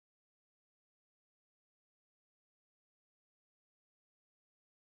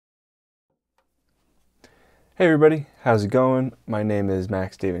Hey everybody, how's it going? My name is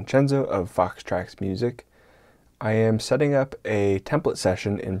Max DeVincenzo of Fox Tracks Music. I am setting up a template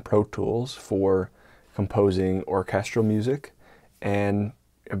session in Pro Tools for composing orchestral music, and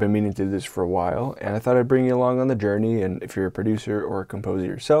I've been meaning to do this for a while, and I thought I'd bring you along on the journey. And if you're a producer or a composer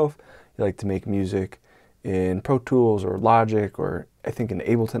yourself, you like to make music in Pro Tools or Logic, or I think in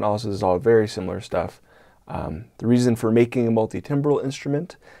Ableton also, is all very similar stuff. The reason for making a multi-timbral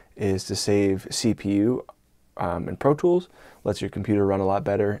instrument is to save CPU in Pro Tools, lets your computer run a lot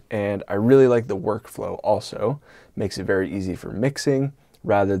better, and I really like the workflow also. Makes it very easy for mixing,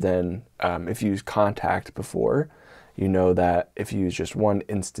 rather than if you use Kontakt before, you know that if you use just one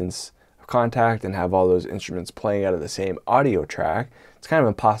instance of Kontakt and have all those instruments playing out of the same audio track, it's kind of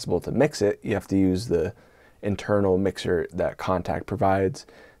impossible to mix it. You have to use the internal mixer that Kontakt provides.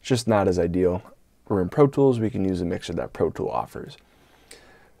 It's just not as ideal. We're in Pro Tools, we can use a mixer that Pro Tool offers.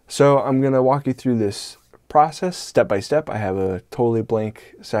 So I'm going to walk you through this process step by step. I have a totally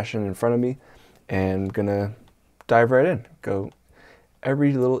blank session in front of me and gonna dive right in, go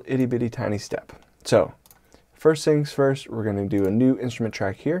every little itty bitty tiny step. So first things first, we're gonna do a new instrument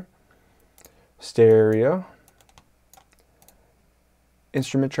track here, stereo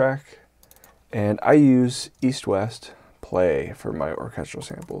instrument track, and I use East-West Play for my orchestral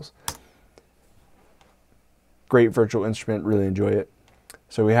samples. Great virtual instrument, really enjoy it.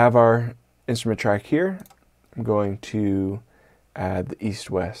 So we have our instrument track here. I'm going to add the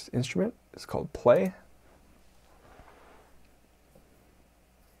East-West instrument. It's called Play.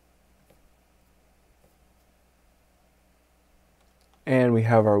 And we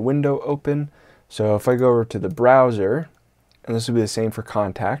have our window open. So if I go over to the browser, and this will be the same for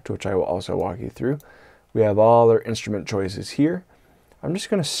Kontakt, which I will also walk you through, we have all our instrument choices here. I'm just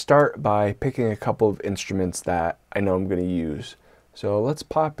going to start by picking a couple of instruments that I know I'm going to use. So let's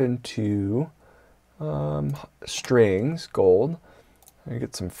pop into strings, gold. I'm going to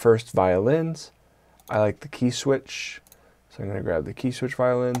get some first violins. I like the key switch, so I'm going to grab the key switch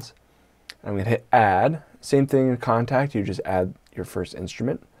violins. I'm going to hit add. Same thing in Kontakt, you just add your first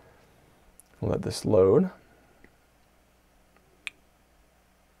instrument. We'll let this load.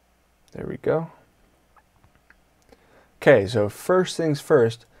 There we go. Okay, so first things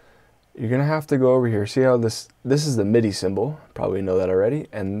first, you're going to have to go over here. See how this is the MIDI symbol. Probably know that already.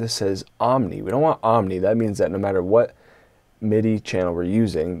 And this says Omni. We don't want Omni. That means that no matter what MIDI channel we're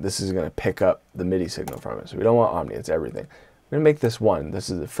using, this is going to pick up the MIDI signal from it. So we don't want Omni. It's everything. We're going to make this 1. This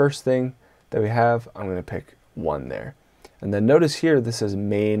is the first thing that we have. I'm going to pick 1 there. And then notice here, this says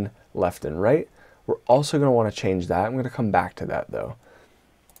main, left, and right. We're also going to want to change that. I'm going to come back to that, though.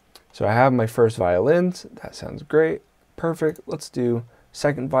 So I have my first violins. That sounds great. Perfect. Let's do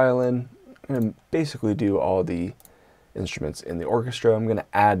second violin. I'm going to basically do all the instruments in the orchestra. I'm going to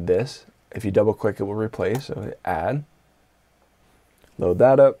add this. If you double click, it will replace. So hit add. Load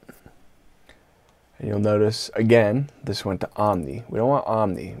that up. And you'll notice, again, this went to Omni. We don't want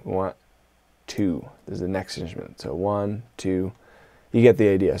Omni. We want 2. This is the next instrument. So 1, 2. You get the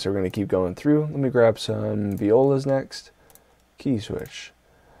idea. So we're going to keep going through. Let me grab some violas next. Key switch.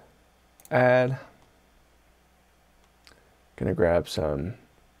 Add. Going to grab some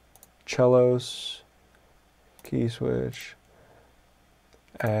cellos, key switch,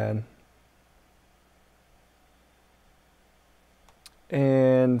 add,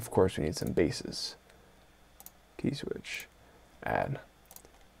 and of course we need some basses, key switch, add.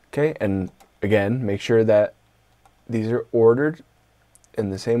 Okay, and again, make sure that these are ordered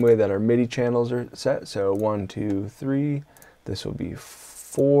in the same way that our MIDI channels are set. So 1, 2, 3, this will be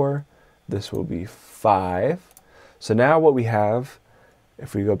 4, this will be 5. So now what we have,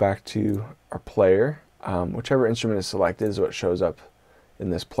 if we go back to our player, whichever instrument is selected is what shows up in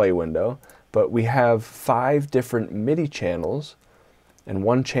this play window. But we have 5 different MIDI channels and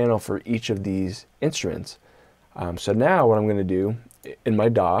 1 channel for each of these instruments. So now what I'm going to do in my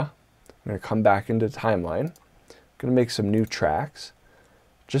DAW, I'm going to come back into timeline. I'm going to make some new tracks.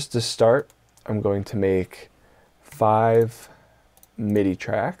 Just to start, I'm going to make 5 MIDI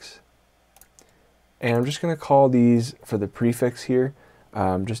tracks. And I'm just going to call these, for the prefix here,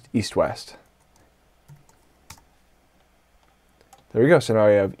 just East-West. There we go. So now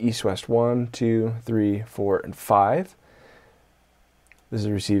I have East-West 1, 2, 3, 4, and 5. This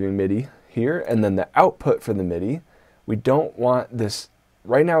is receiving MIDI here. And then the output for the MIDI, we don't want this.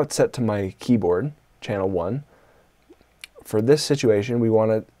 Right now it's set to my keyboard, channel 1. For this situation, we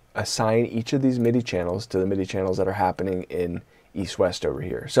want to assign each of these MIDI channels to the MIDI channels that are happening in East-West over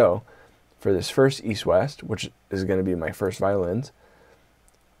here. So for this first East-West, which is going to be my first violins,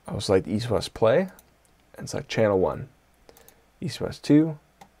 I will select East-West Play and select channel 1. East-West 2,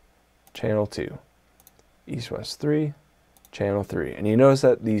 channel 2. East West 3, channel 3. And you notice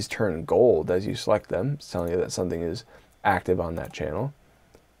that these turn gold as you select them. It's telling you that something is active on that channel.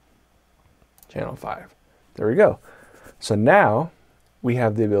 Channel 5. There we go. So now we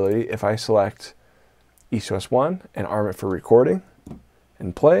have the ability, if I select East West 1 and arm it for recording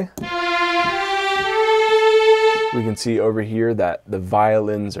and play, we can see over here that the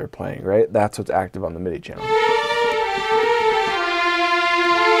violins are playing, right? That's what's active on the MIDI channel.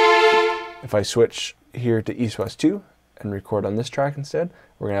 If I switch here to East West 2 and record on this track instead,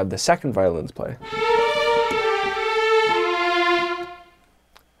 we're going to have the second violins play.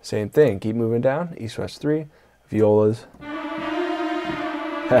 Same thing, keep moving down, East West 3, violas.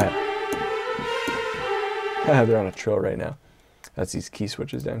 They're on a trill right now. That's these key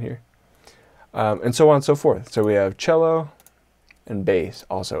switches down here. And so on and so forth. So we have cello and bass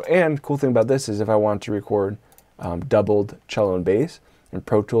also. And cool thing about this is if I want to record doubled cello and bass, in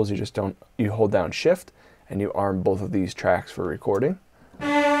Pro Tools you hold down Shift and you arm both of these tracks for recording.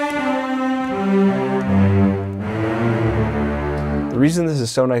 The reason this is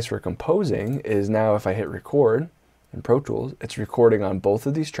so nice for composing is now if I hit record in Pro Tools, it's recording on both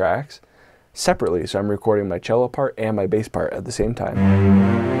of these tracks separately. So I'm recording my cello part and my bass part at the same time.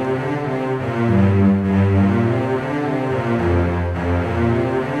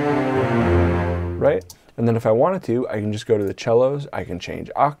 Right? And then if I wanted to, I can just go to the cellos, I can change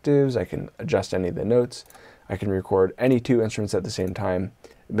octaves, I can adjust any of the notes, I can record any two instruments at the same time.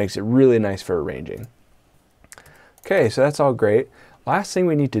 It makes it really nice for arranging. Okay, so that's all great. Last thing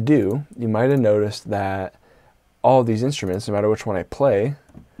we need to do, you might have noticed that all of these instruments, no matter which one I play,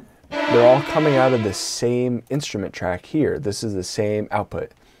 they're all coming out of the same instrument track here. This is the same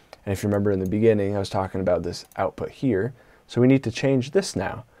output. And if you remember in the beginning, I was talking about this output here. So we need to change this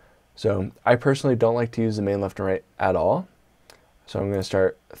now. So I personally don't like to use the main left and right at all. So I'm going to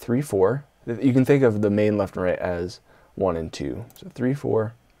start 3, 4. You can think of the main left and right as 1 and 2. So 3,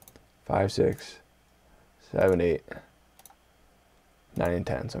 4, 5, 6, 7, 8, 9, and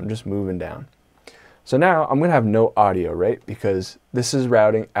 10. So I'm just moving down. So now I'm going to have no audio, right? Because this is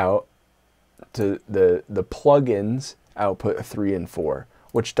routing out to the plugins output 3 and 4,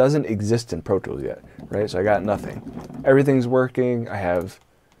 which doesn't exist in Pro Tools yet, right? So I got nothing. Everything's working. I have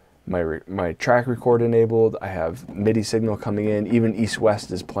my track record enabled. I have MIDI signal coming in. Even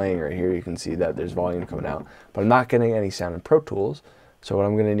East-West is playing right here. You can see that there's volume coming out. But I'm not getting any sound in Pro Tools. So what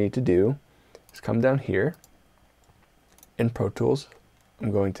I'm going to need to do is come down here. In Pro Tools,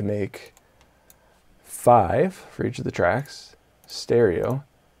 I'm going to make 5 for each of the tracks, stereo,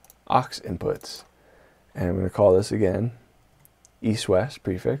 aux inputs. And I'm going to call this again East-West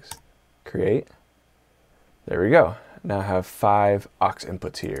prefix, create. There we go. Now I have 5 aux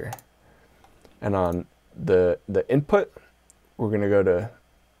inputs here. And on the input, we're going to go to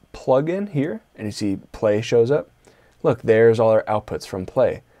plugin here, and you see play shows up. Look, there's all our outputs from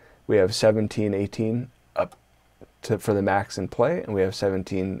play. We have 17, 18 up for the max in play, and we have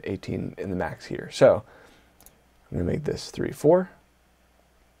 17, 18 in the max here. So I'm going to make this 3, 4.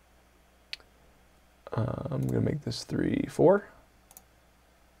 I'm going to make this 3, 4.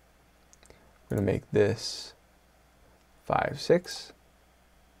 I'm going to make this 5, 6.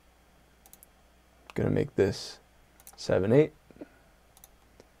 I'm going to make this 7, 8. I'm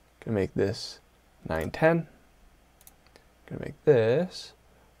going to make this 9, 10. I'm going to make this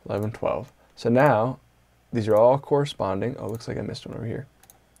 11, 12. So now these are all corresponding. Oh, looks like I missed one over here.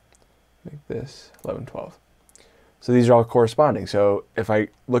 Make this 11, 12. So these are all corresponding. So if I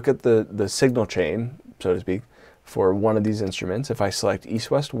look at the signal chain, so to speak, for one of these instruments, if I select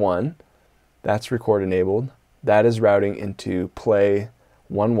East-West 1, that's record enabled. That is routing into play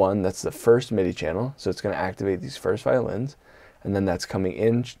 1, 1. That's the first MIDI channel. So it's going to activate these first violins. And then that's coming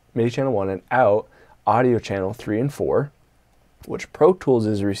in MIDI channel 1 and out audio channel 3 and 4, which Pro Tools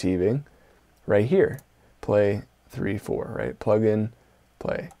is receiving right here. Play 3, 4, right? Plug in,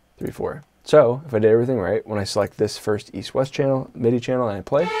 play 3, 4. So if I did everything right, when I select this first East-West channel, MIDI channel, and I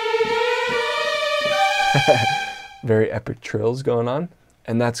play, very epic trills going on.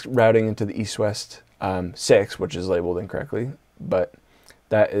 And that's routing into the East-West 6, which is labeled incorrectly, but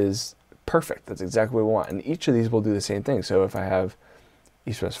that is perfect. That's exactly what we want. And each of these will do the same thing. So if I have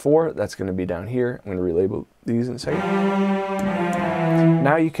East-West 4, that's going to be down here. I'm going to relabel these in a second.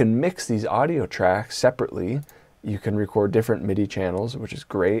 Now you can mix these audio tracks separately. You can record different MIDI channels, which is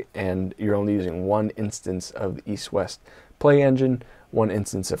great, and you're only using one instance of the East-West play engine, one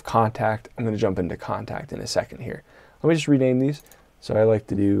instance of Kontakt. I'm going to jump into Kontakt in a second here. Let me just rename these. So I like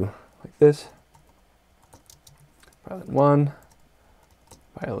to do like this. Violin 1,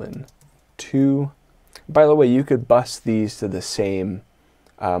 violin 2. By the way, you could bus these to the same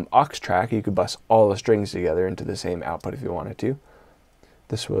aux track, you could bus all the strings together into the same output if you wanted to.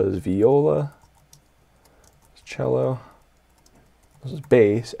 This was viola, cello, this is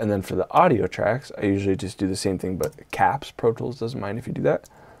bass, and then for the audio tracks, I usually just do the same thing, but caps. Pro Tools doesn't mind if you do that.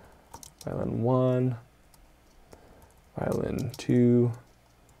 Violin 1, violin 2,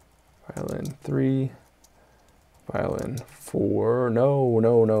 violin 3, violin 4,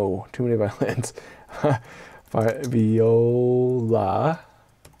 no, too many violins. Viola,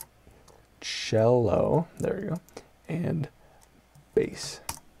 cello, there we go, and bass.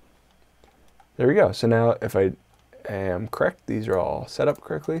 There we go. So now if I am correct, these are all set up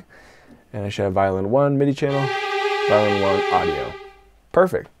correctly, and I should have violin 1 MIDI channel, violin 1 audio.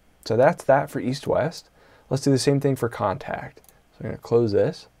 Perfect. So that's that for East-West. Let's do the same thing for Kontakt. So I'm going to close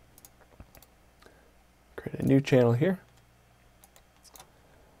this, create a new channel here,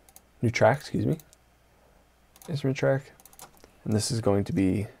 new track, excuse me, instrument track, and this is going to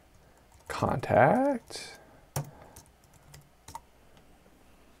be Kontakt.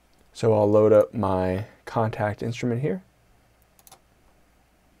 So I'll load up my Kontakt instrument here.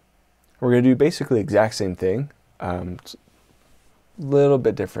 We're going to do basically the exact same thing. It's a little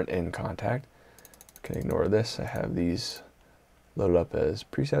bit different in Kontakt. I can ignore this. I have these loaded up as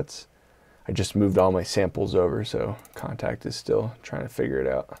presets. I just moved all my samples over, so Kontakt is still trying to figure it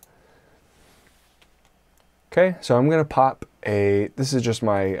out. Okay, so I'm going to pop this is just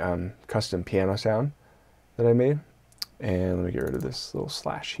my custom piano sound that I made. And let me get rid of this little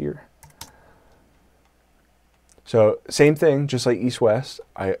slash here. So same thing, just like East-West,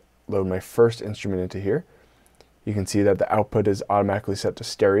 I load my first instrument into here. You can see that the output is automatically set to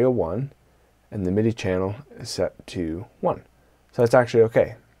stereo 1, and the MIDI channel is set to 1. So that's actually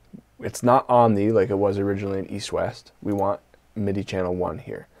okay. It's not omni like it was originally in East-West. We want MIDI channel 1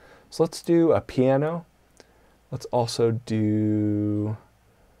 here. So let's do a piano. Let's also do,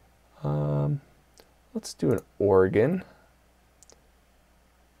 let's do an organ.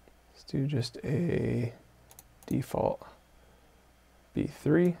 Let's do just a default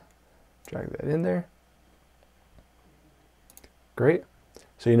B3, drag that in there. Great.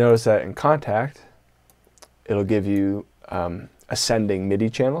 So you notice that in Kontakt, it'll give you ascending MIDI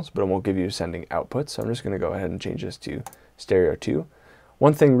channels, but it won't give you ascending outputs. So I'm just going to go ahead and change this to stereo 2.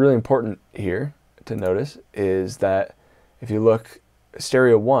 One thing really important here to notice is that if you look,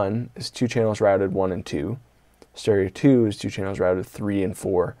 stereo 1 is 2 channels routed 1 and 2. Stereo 2 is 2 channels routed 3 and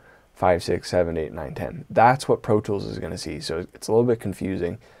 4. 5, 6, 7, 8, 9, 10. That's what Pro Tools is going to see. So it's a little bit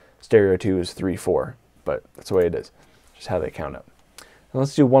confusing. Stereo 2 is 3, 4, but that's the way it is. Just how they count up. Now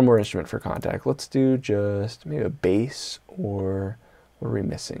let's do one more instrument for Kontakt. Let's do just maybe a bass, or what are we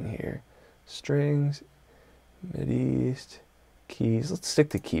missing here? Strings, MIDIs, keys. Let's stick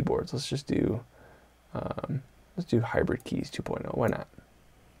to keyboards. Let's just do hybrid keys 2.0. Why not?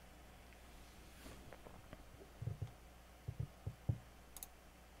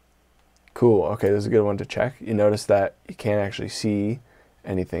 Cool, okay, this is a good one to check. You notice that you can't actually see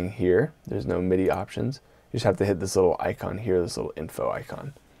anything here. There's no MIDI options. You just have to hit this little icon here, this little info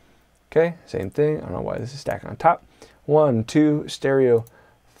icon. Okay, same thing. I don't know why this is stacked on top. 1, 2, stereo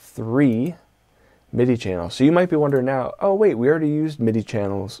 3 MIDI channel. So you might be wondering now, oh wait, we already used MIDI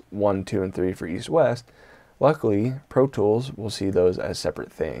channels 1, 2, and 3 for East-West. Luckily, Pro Tools will see those as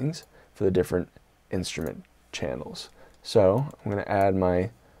separate things for the different instrument channels. So I'm going to add my,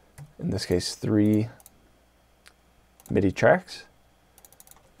 in this case, 3 MIDI tracks.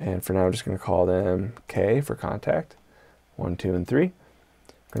 And for now, I'm just going to call them K for Kontakt. 1, 2, and 3. I'm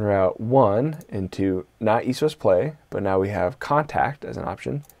going to route 1 into not East-West play, but now we have Kontakt as an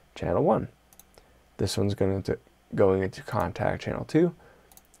option, channel 1. This one's going into Kontakt channel 2.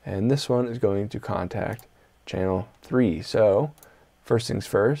 And this one is going to Kontakt channel 3. So first things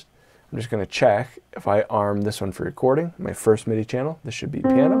first, I'm just going to check if I arm this one for recording, my first MIDI channel, this should be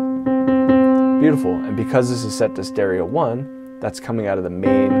piano. Beautiful. And because this is set to stereo 1, that's coming out of the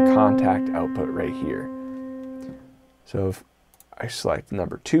main Kontakt output right here. So if I select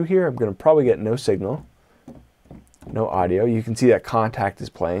number 2 here, I'm going to probably get no signal, no audio. You can see that Kontakt is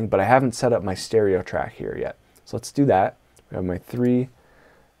playing, but I haven't set up my stereo track here yet. So let's do that. We have my 3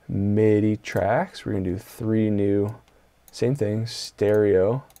 MIDI tracks. We're going to do 3 new, same thing,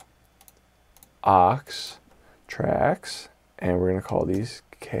 stereo aux tracks, and we're going to call these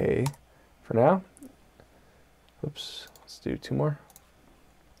K for now. Oops, let's do 2 more.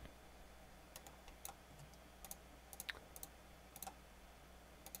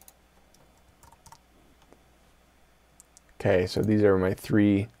 Okay, so these are my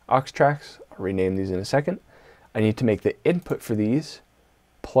 3 aux tracks. I'll rename these in a second. I need to make the input for these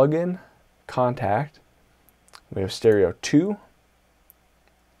plug-in Kontakt. We have stereo 2,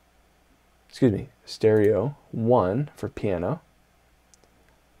 stereo 1 for piano.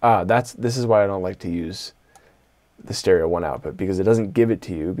 This is why I don't like to use the stereo 1 output, because it doesn't give it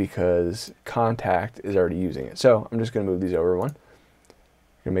to you because Kontakt is already using it. So I'm just going to move these over one. I'm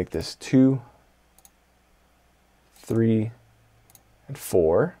going to make this 2, 3, and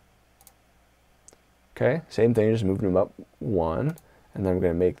 4. Okay, same thing, just moving them up 1. And then I'm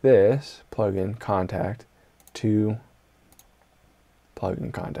going to make this plug in Kontakt 2, plug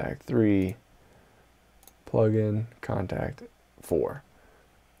in Kontakt 3, plug in Kontakt 4.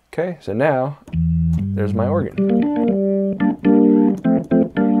 Okay, so now there's my organ.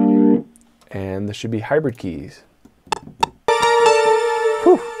 And this should be hybrid keys.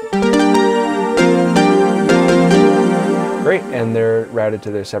 Whew. Great, and they're routed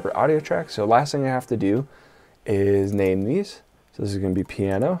to their separate audio tracks. So last thing I have to do is name these. So this is going to be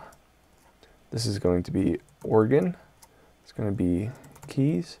piano. This is going to be organ. It's going to be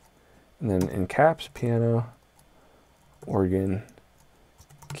keys. And then in caps, piano, organ,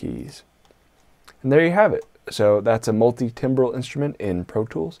 keys. And there you have it. So that's a multi-timbral instrument in Pro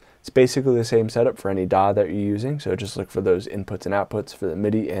Tools. It's basically the same setup for any DAW that you're using. So just look for those inputs and outputs for the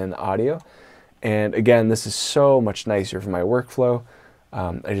MIDI and audio. And again, this is so much nicer for my workflow.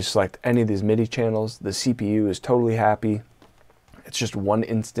 I just select any of these MIDI channels. The CPU is totally happy. It's just one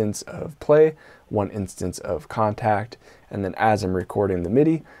instance of play, one instance of Kontakt, and then as I'm recording the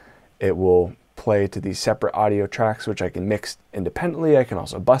MIDI, it will play to these separate audio tracks, which I can mix independently. I can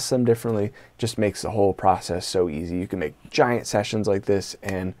also bus them differently. It just makes the whole process so easy. You can make giant sessions like this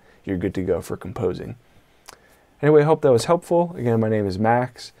and you're good to go for composing. Anyway, I hope that was helpful. Again, my name is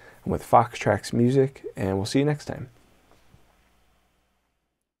Max. I'm with Aux Music, and we'll see you next time.